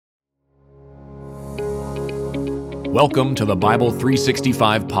Welcome to the Bible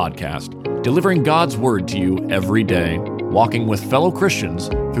 365 podcast, delivering God's Word to you every day, walking with fellow Christians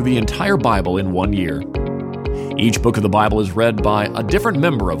through the entire Bible in 1 year. Each book of the Bible is read by a different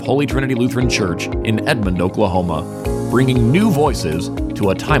member of Holy Trinity Lutheran Church in Edmond, Oklahoma, bringing new voices to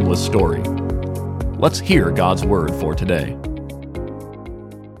a timeless story. Let's hear God's Word for today.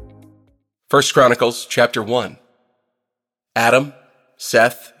 1 Chronicles chapter 1. Adam,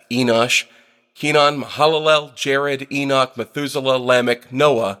 Seth, Enosh, Kenan, Mahalalel, Jared, Enoch, Methuselah, Lamech,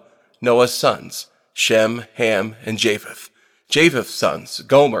 Noah's sons, Shem, Ham, and Japheth. Japheth's sons,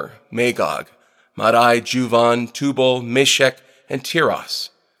 Gomer, Magog, Madai, Juvan, Tubal, Meshech, and Tiras.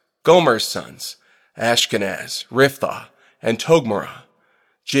 Gomer's sons, Ashkenaz, Riphtah, and Togmarah.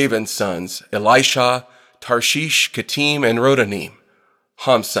 Javan's sons, Elisha, Tarshish, Kittim, and Rodanim.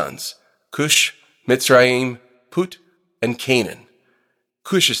 Ham's sons, Cush, Mitzrayim, Put, and Canaan.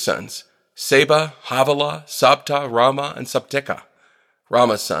 Cush's sons, Seba, Havilah, Sabta, Rama, and Sabteka.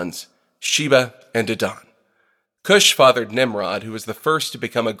 Rama's sons, Sheba, and Dedan. Cush fathered Nimrod, who was the first to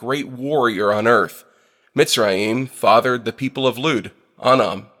become a great warrior on earth. Mitzrayim fathered the people of Lud,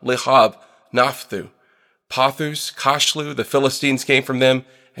 Anam, Lehab, Naphthu. Pathus, Kashlu, the Philistines came from them,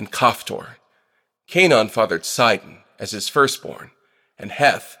 and Kaphtor. Canaan fathered Sidon as his firstborn, and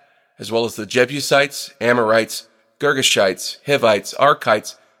Heth, as well as the Jebusites, Amorites, Girgashites, Hivites,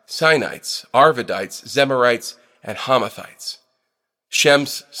 Arkites, Sinites, Arvadites, Zemarites, and Hamathites.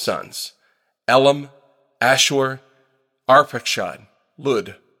 Shem's sons, Elam, Ashur, Arpachshad,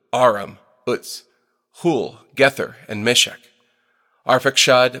 Lud, Aram, Uz, Hul, Gether, and Meshech.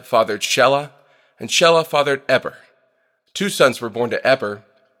 Arpachshad fathered Shelah, and Shelah fathered Eber. 2 sons were born to Eber.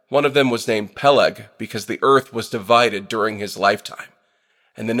 One of them was named Peleg, because the earth was divided during his lifetime.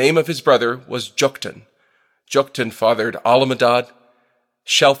 And the name of his brother was Joktan. Joktan fathered Alamadad,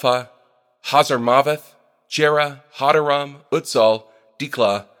 Shelpha, Hazarmaveth, Jerah, Hadaram, Utzal,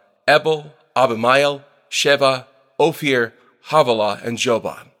 Dikla, Ebel, Abimael, Sheva, Ophir, Havilah, and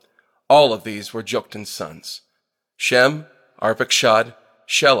Jobab. All of these were Joktan's sons. Shem, Arpachshad,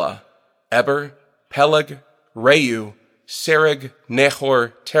 Shelah, Eber, Peleg, Reu, Sereg,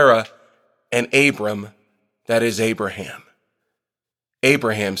 Nahor, Terah, and Abram, that is Abraham.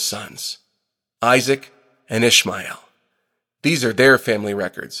 Abraham's sons, Isaac and Ishmael. These are their family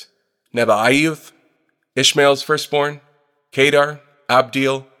records. Nebaioth, Ishmael's firstborn, Kedar,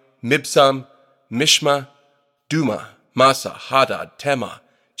 Abdil, Mibsam, Mishma, Duma, Massa, Hadad, Tema,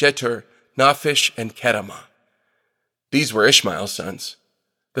 Jetur, Naphish, and Kedemah. These were Ishmael's sons.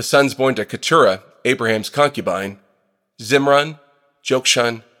 The sons born to Keturah, Abraham's concubine, Zimran,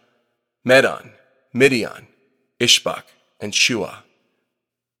 Jokshan, Medan, Midian, Ishbak, and Shua.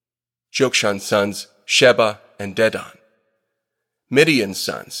 Jokshan's sons, Sheba and Dedan. Midian's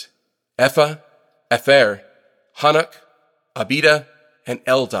sons, Ephah, Epher, Hanok, Abida, and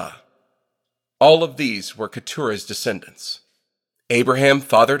Eldah. All of these were Keturah's descendants. Abraham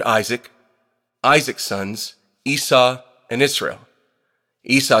fathered Isaac. Isaac's sons, Esau and Israel.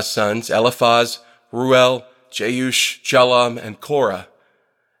 Esau's sons, Eliphaz, Ruel, Jeush, Jalam, and Korah.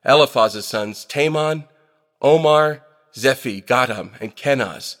 Eliphaz's sons, Taman, Omar, Zephi, Gatam, and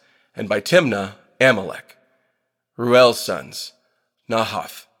Kenaz, and by Timnah, Amalek. Ruel's sons,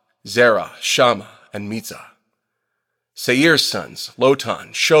 Nahath, Zerah, Shammah, and Mizah. Seir's sons,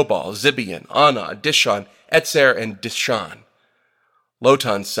 Lotan, Shobal, Zibeon, Anah, Dishon, Etzer, and Dishan.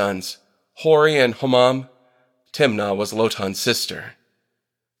 Lotan's sons, Hori and Homam. Timnah was Lotan's sister.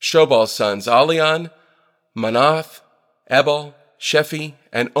 Shobal's sons, Alian, Manath, Ebal, Shephi,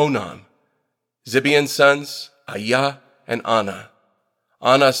 and Onam. Zibeon's sons, Ayah and Anah.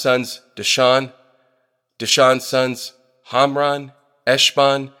 Anah's sons, Dishan. Dishan's sons, Hamran,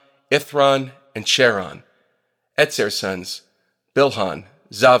 Eshban, Ithran, and Sharon. Etzer's sons, Bilhan,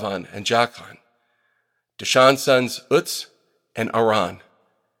 Zavan, and Jachan. Dishan's sons, Utz and Aran.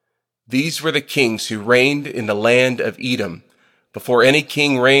 These were the kings who reigned in the land of Edom, before any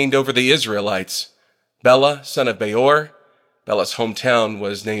king reigned over the Israelites. Bela, son of Beor. Bela's hometown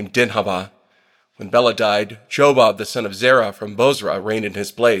was named Dinhabah. When Bela died, Jobab, the son of Zerah from Bozrah, reigned in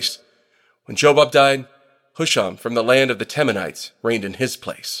his place. When Jobab died, Husham from the land of the Temanites reigned in his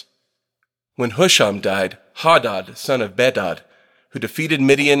place. When Husham died, Hadad, son of Bedad, who defeated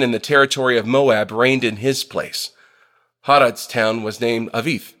Midian in the territory of Moab, reigned in his place. Hadad's town was named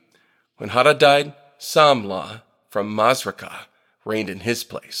Avith. When Hadad died, Samlah from Masrekah reigned in his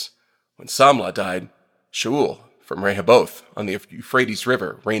place. When Samlah died, Shaul from Rehoboth on the Euphrates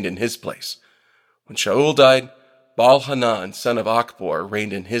River reigned in his place. When Shaul died, Baal-Hanan, son of Achbor,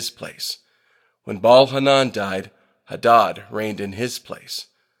 reigned in his place. When Baal-Hanan died, Hadad reigned in his place.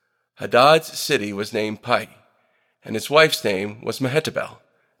 Hadad's city was named Pai. and his wife's name was Mehetabel,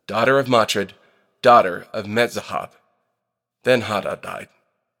 daughter of Matred, daughter of Metzahab. Then Hadad died.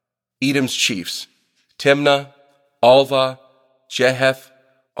 Edom's chiefs: Timnah, Alva, Jeheth,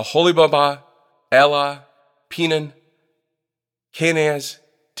 Aholibamah, Elah, Penan, Kenaz,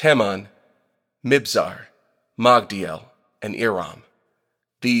 Teman, Mibzar, Magdiel, and Iram.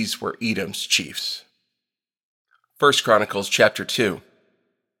 These were Edom's chiefs. 1 Chronicles chapter 2.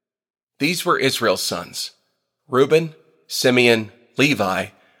 These were Israel's sons: Reuben, Simeon, Levi,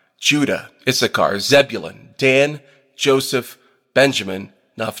 Judah, Issachar, Zebulun, Dan, Joseph, Benjamin,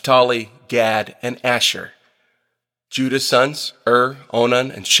 Naphtali, Gad, and Asher. Judah's sons: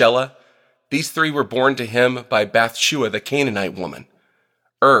 Onan, and Shelah. These three were born to him by Bathshua the Canaanite woman.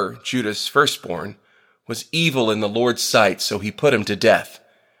 Judah's firstborn, was evil in the Lord's sight, so he put him to death.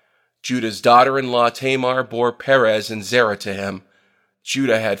 Judah's daughter-in-law Tamar bore Perez and Zerah to him.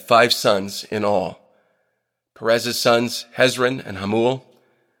 Judah had 5 sons in all. Perez's sons: Hezron and Hamul.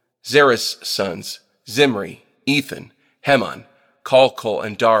 Zerah's sons: Zimri, Ethan, Heman, Chalcol,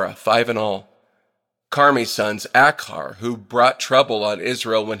 and Dara, 5 in all. Carmi's sons: Akhar, who brought trouble on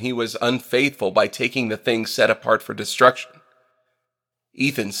Israel when he was unfaithful by taking the things set apart for destruction.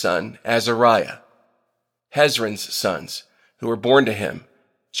 Ethan's son: Azariah. Hezron's sons, who were born to him: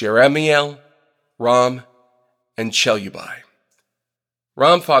 Jeremiel, Ram, and Chelubai.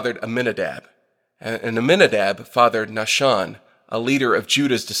 Ram fathered Amminadab, and Amminadab fathered Nahshon, a leader of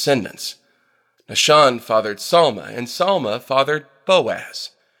Judah's descendants. Nahshon fathered Salma, and Salma fathered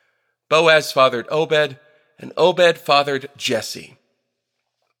Boaz. Boaz fathered Obed, and Obed fathered Jesse.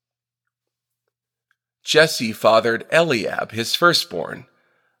 Jesse fathered Eliab, his firstborn.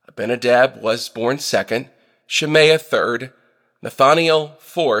 Abinadab was born second, Shemaiah third, Nathaniel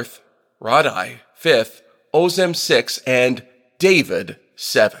fourth, Radai fifth, Ozem sixth, and David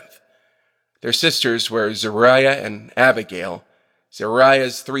seventh. Their sisters were Zeruiah and Abigail.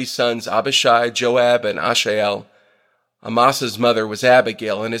 Zeruiah's 3 sons: Abishai, Joab, and Ashael. Amasa's mother was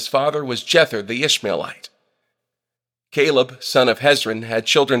Abigail, and his father was Jether the Ishmaelite. Caleb, son of Hezron, had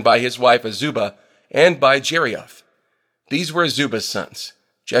children by his wife Azubah and by Jerioth. These were Azubah's sons: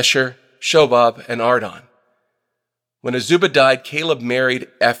 Jesher, Shobab, and Ardon. When Azubah died, Caleb married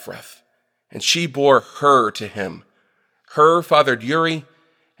Ephrath, and she bore Hur to him. Hur fathered Uri,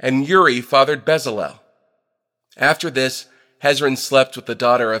 and Uri fathered Bezalel. After this, Hezron slept with the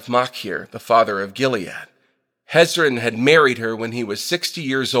daughter of Machir, the father of Gilead. Hezron had married her when he was 60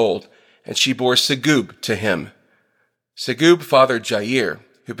 years old, and she bore Segub to him. Segub fathered Jair,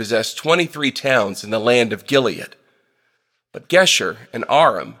 who possessed 23 towns in the land of Gilead. But Gesher and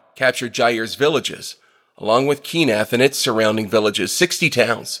Aram captured Jair's villages, along with Kenath and its surrounding villages, 60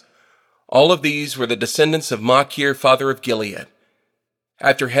 towns. All of these were the descendants of Machir, father of Gilead.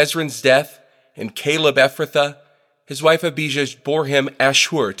 After Hezron's death and Caleb Ephrathah, his wife Abijah bore him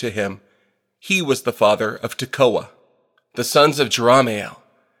Ashur to him. He was the father of Tekoa. The sons of Jerahmeel,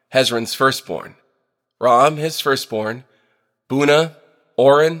 Hezron's firstborn: Ram, his firstborn, Bunah,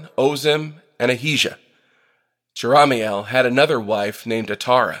 Oren, Ozem, and Ahijah. Jerahmeel had another wife named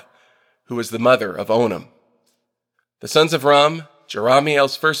Atara, who was the mother of Onam. The sons of Ram,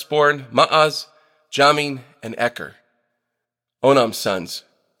 Jerahmeel's firstborn: Maaz, Jamin, and Eker. Onam's sons: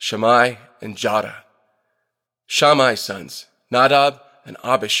 Shammai and Jada. Shammai's sons: Nadab and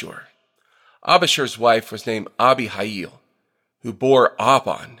Abishur. Abishur's wife was named Abihail, who bore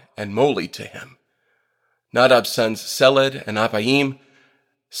Abon and Moli to him. Nadab's sons: Seled and Apaim.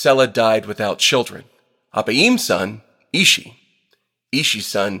 Seled died without children. Apaim's son: Ishi. Ishi's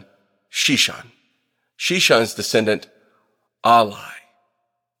son: Shishan. Shishan's descendant: Ali.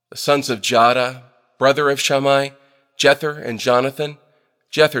 The sons of Jada, brother of Shammai: Jether and Jonathan.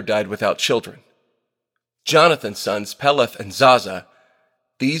 Jether died without children. Jonathan's sons: Peleth and Zaza.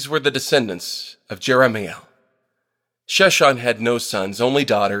 These were the descendants of Jerahmeel. Sheshan had no sons, only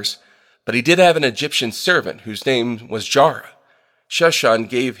daughters, but he did have an Egyptian servant whose name was Jarah. Sheshan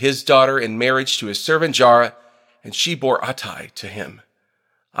gave his daughter in marriage to his servant Jarah, and she bore Attai to him.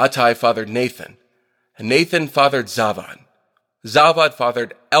 Attai fathered Nathan, and Nathan fathered Zavad. Zavad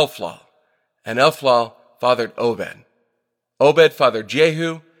fathered Elphlal, and Elphlal fathered Obed. Obed fathered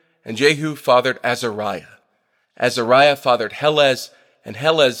Jehu, and Jehu fathered Azariah. Azariah fathered Helez, and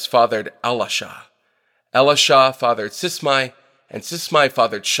Helez fathered Elishah. Elishah fathered Sismai, and Sismai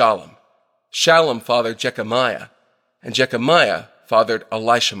fathered Shalom. Shalom fathered Jechemiah, and Jechemiah fathered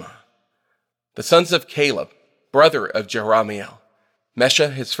Elishama. The sons of Caleb, brother of Jerahmeel: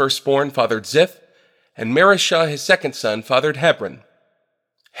 Mesha, his firstborn, fathered Ziph, and Marishah, his second son, fathered Hebron.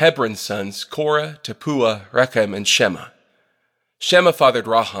 Hebron's sons: Korah, Tepuah, Rechem, and Shema. Shema fathered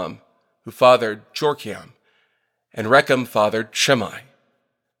Raham, who fathered Jorkiam, and Rechem fathered Shimei.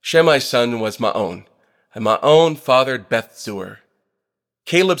 Shimei's son was Maon, and Maon fathered Beth-zur.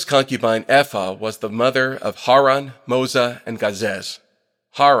 Caleb's concubine Ephah was the mother of Haran, Moza, and Gazez.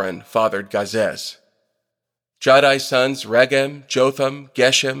 Haran fathered Gazez. Jaddai's sons Regem, Jotham,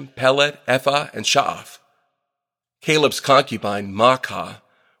 Geshem, Pelet, Ephah, and Sha'af. Caleb's concubine Maachah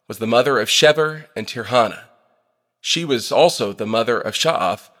was the mother of Sheber and Tirhana. She was also the mother of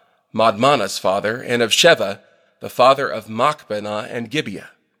Sha'af, Madmannah's father, and of Sheva, the father of Machbenah and Gibeah.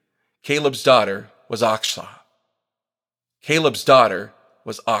 Caleb's daughter was Achsah. Caleb's daughter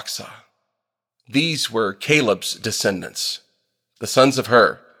was Achsah. These were Caleb's descendants. The sons of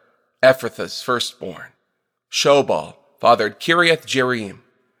Hur, Ephrathah's firstborn. Shobal fathered Kiriath Jearim.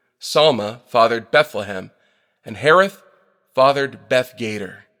 Salma fathered Bethlehem, and Harith fathered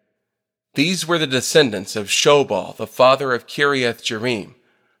Beth-gader. These were the descendants of Shobal, the father of Kiriath Jearim,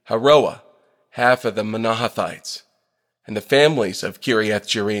 Haroah, half of the Manahathites, and the families of Kiriath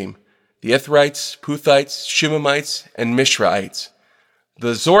Jearim, the Ithrites, Puthites, Shumamites, and Mishraites.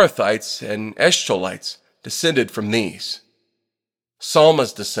 The Zorathites and Eshtolites descended from these.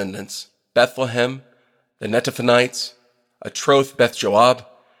 Salma's descendants, Bethlehem, the Netophanites, Atroth Beth-Joab,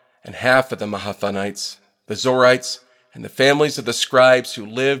 and half of the Mahathanites, the Zorites, and the families of the scribes who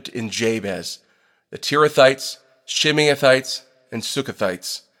lived in Jabez, the Tirathites, Shimeathites, and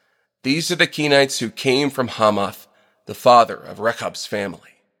Sukkothites. These are the Kenites who came from Hamath, the father of Rechab's family.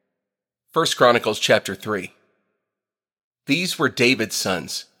 1 Chronicles chapter 3. These were David's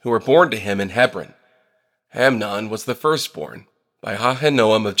sons, who were born to him in Hebron. Amnon was the firstborn, by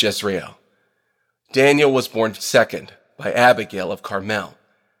Ahinoam of Jezreel. Daniel was born second, by Abigail of Carmel.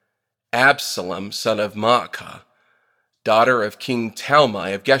 Absalom, son of Maacah, daughter of King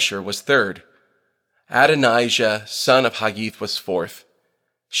Talmai of Geshur, was third. Adonijah, son of Haggith, was fourth.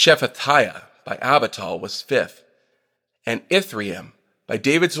 Shephatiah, by Abital, was fifth. And Ithream, by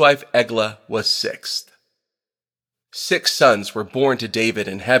David's wife Eglah, was sixth. 6 sons were born to David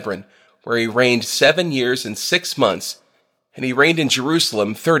in Hebron, where he reigned 7 years and 6 months, and he reigned in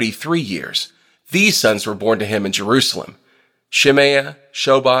Jerusalem 33 years. These sons were born to him in Jerusalem: Shemaiah,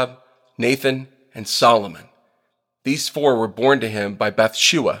 Shobab, Nathan, and Solomon. These 4 were born to him by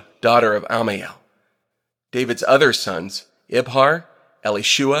Bathshua, daughter of Ammiel. David's other sons, Ibhar,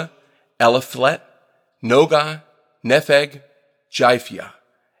 Elishua, Eliphelet, Nogah, Nepheg, Japhia,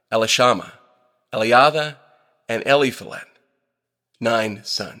 Elishama, Eliada, and Eliphelet. 9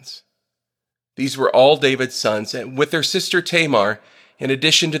 sons. These were all David's sons, and with their sister Tamar, in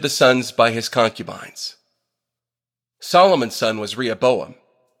addition to the sons by his concubines. Solomon's son was Rehoboam.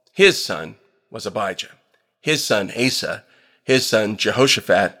 His son was Abijah. His son Asa. His son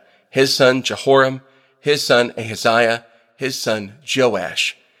Jehoshaphat. His son Jehoram. His son Ahaziah. His son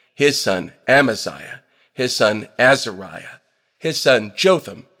Joash. His son Amaziah. His son Azariah. His son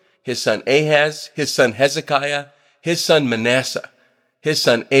Jotham. His son Ahaz. His son Hezekiah. His son Manasseh. His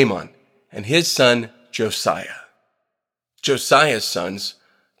son Amon. And his son Josiah. Josiah's sons: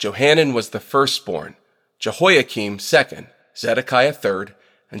 Johanan was the firstborn, Jehoiakim second, Zedekiah third,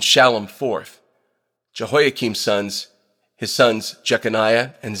 and Shallum fourth. Jehoiakim's sons, his sons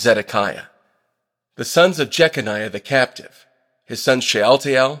Jeconiah and Zedekiah. The sons of Jeconiah the captive: his sons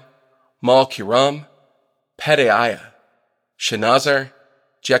Shealtiel, Malkiram, Pedaiah, Shenazar,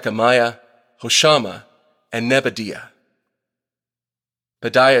 Jechemiah, Hoshama, and Nebadiah.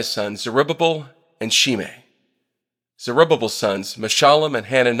 Pedaiah's sons Zerubbabel and Shimei. Zerubbabel's sons, Meshullam and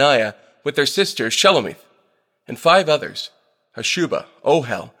Hananiah, with their sister Shelomith, and 5 others, Hashubah,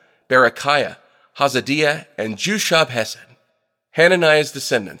 Ohel, Berechiah, Hazadiah, and Jushab-Hesed. Hananiah's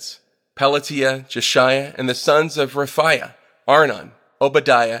descendants, Pelatiah, Jeshiah, and the sons of Rephaiah, Arnon,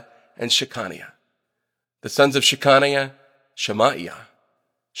 Obadiah, and Shechaniah. The sons of Shechaniah, Shemaiah.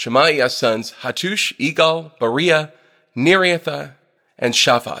 Shemaiah's sons, Hattush, Egal, Bariah, Nereathah, and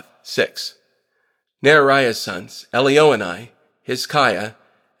Shaphat, 6. Nehariah's sons, Elioenai, Hizkiah,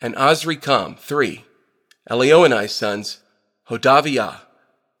 and Azrikam, 3. Elioenai's sons, Hodaviah,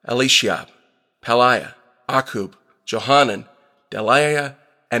 Elishiab, Peliah, Akub, Johanan, Delaiah,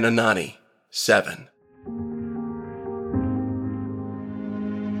 and Anani, 7.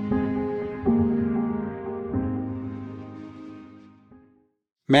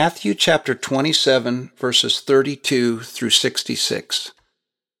 Matthew chapter 27, verses 32 through 66.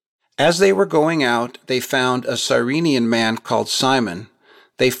 As they were going out, they found a Cyrenian man called Simon.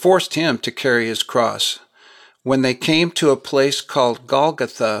 They forced him to carry his cross. When they came to a place called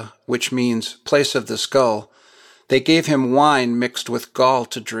Golgotha, which means place of the skull, they gave him wine mixed with gall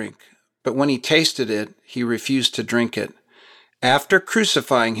to drink. But when he tasted it, he refused to drink it. After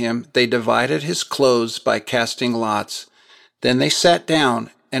crucifying him, they divided his clothes by casting lots. Then they sat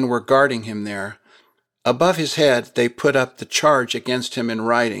down and were guarding him there. Above his head they put up the charge against him in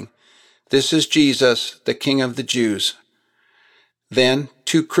writing, "This is Jesus, the King of the Jews." Then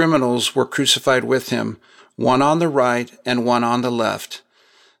 2 criminals were crucified with him, one on the right and one on the left.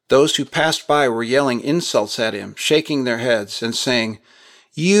 Those who passed by were yelling insults at him, shaking their heads and saying,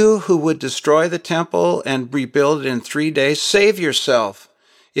 "You who would destroy the temple and rebuild it in 3 days, save yourself.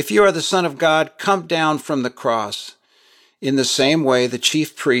 If you are the Son of God, come down from the cross." In the same way, the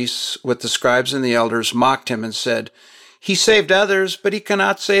chief priests with the scribes and the elders mocked him and said, "He saved others, but he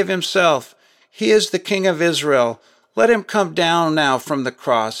cannot save himself. He is the King of Israel. Let him come down now from the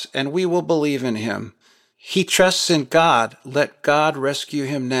cross, and we will believe in him. He trusts in God. Let God rescue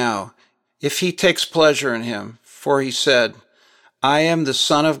him now, if he takes pleasure in him. For he said, 'I am the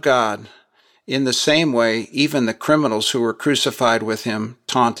Son of God.'" In the same way, even the criminals who were crucified with him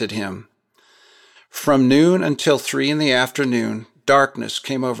taunted him. From noon until 3 in the afternoon, darkness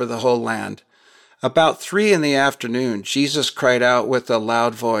came over the whole land. About 3 in the afternoon, Jesus cried out with a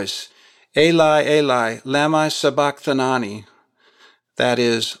loud voice, "Eli, Eli, lama sabachthani?" That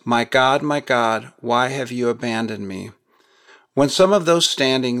is, my God, why have you abandoned me?" When some of those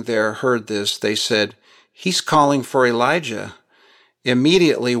standing there heard this, they said, "He's calling for Elijah."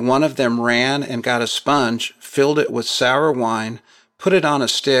 Immediately one of them ran and got a sponge, filled it with sour wine, put it on a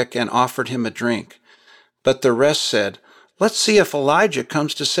stick, and offered him a drink. But the rest said, "Let's see if Elijah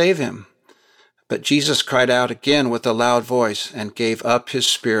comes to save him." But Jesus cried out again with a loud voice and gave up his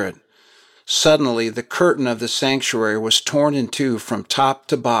spirit. Suddenly the curtain of the sanctuary was torn in two from top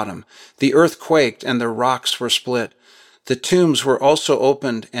to bottom. The earth quaked and the rocks were split. The tombs were also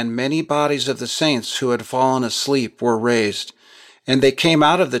opened, and many bodies of the saints who had fallen asleep were raised. And they came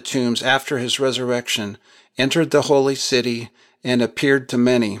out of the tombs after his resurrection, entered the holy city, and appeared to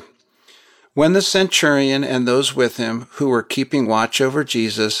many. When the centurion and those with him who were keeping watch over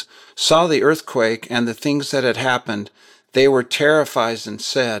Jesus saw the earthquake and the things that had happened, they were terrified and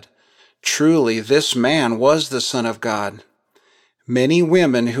said, "Truly, this man was the Son of God." Many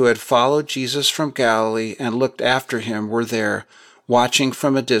women who had followed Jesus from Galilee and looked after him were there, watching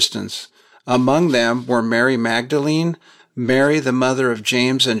from a distance. Among them were Mary Magdalene, Mary the mother of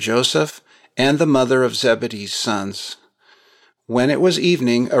James and Joseph, and the mother of Zebedee's sons. When it was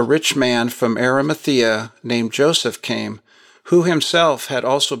evening, a rich man from Arimathea named Joseph came, who himself had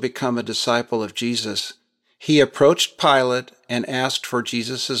also become a disciple of Jesus. He approached Pilate and asked for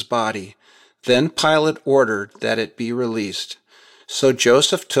Jesus' body. Then Pilate ordered that it be released. So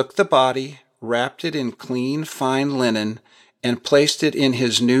Joseph took the body, wrapped it in clean, fine linen, and placed it in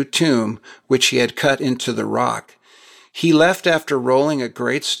his new tomb, which he had cut into the rock. He left after rolling a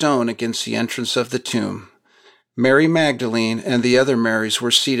great stone against the entrance of the tomb. Mary Magdalene and the other Marys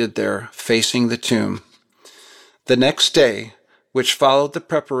were seated there, facing the tomb. The next day, which followed the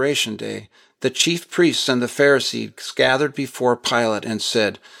preparation day, the chief priests and the Pharisees gathered before Pilate and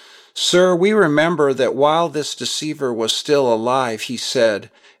said, "Sir, we remember that while this deceiver was still alive, he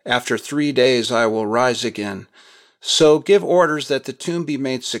said, 'After 3 days I will rise again.' So give orders that the tomb be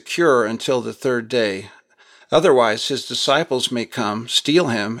made secure until the 3rd day. Otherwise his disciples may come, steal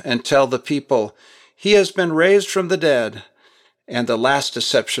him, and tell the people, 'He has been raised from the dead,' and the last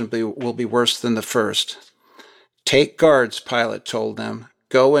deception will be worse than the first." "Take guards," Pilate told them.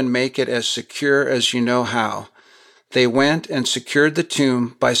 "Go and make it as secure as you know how." They went and secured the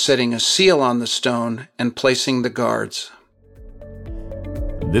tomb by setting a seal on the stone and placing the guards.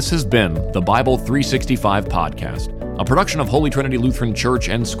 This has been the Bible 365 podcast, a production of Holy Trinity Lutheran Church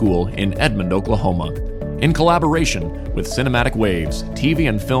and School in Edmond, Oklahoma, in collaboration with Cinematic Waves TV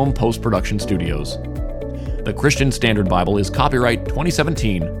and Film Post-Production Studios. The Christian Standard Bible is copyright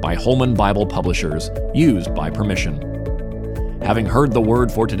 2017 by Holman Bible Publishers, used by permission. Having heard the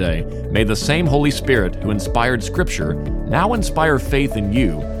word for today, may the same Holy Spirit who inspired Scripture now inspire faith in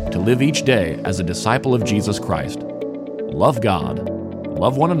you to live each day as a disciple of Jesus Christ. Love God,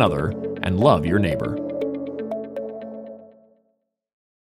 love one another, and love your neighbor.